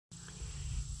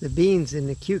The beans and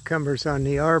the cucumbers on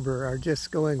the arbor are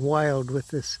just going wild with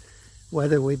this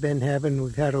weather we've been having.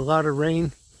 We've had a lot of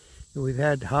rain, and we've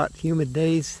had hot, humid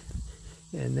days,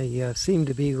 and they seem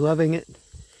to be loving it.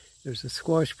 There's a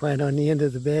squash plant on the end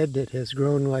of the bed that has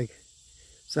grown like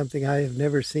something I have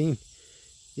never seen.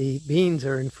 The beans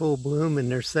are in full bloom, and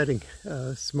they're setting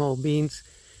small beans,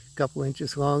 a couple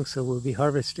inches long, so we'll be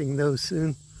harvesting those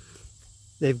soon.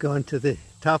 They've gone to the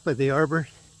top of the arbor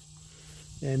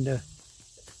and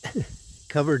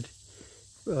covered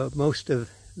most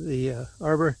of the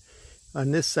arbor.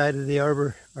 On this side of the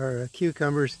arbor are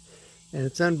cucumbers, and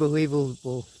it's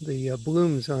unbelievable the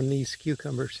blooms on these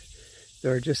cucumbers.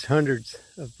 There are just hundreds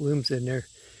of blooms in there,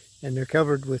 and they're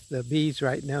covered with bees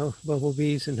right now.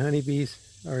 Bumblebees and honeybees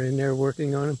are in there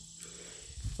working on them.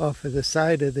 Off of the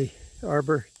side of the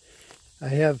arbor, I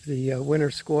have the winter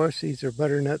squash. These are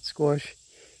butternut squash,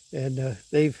 and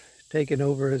they've taken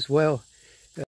over as well.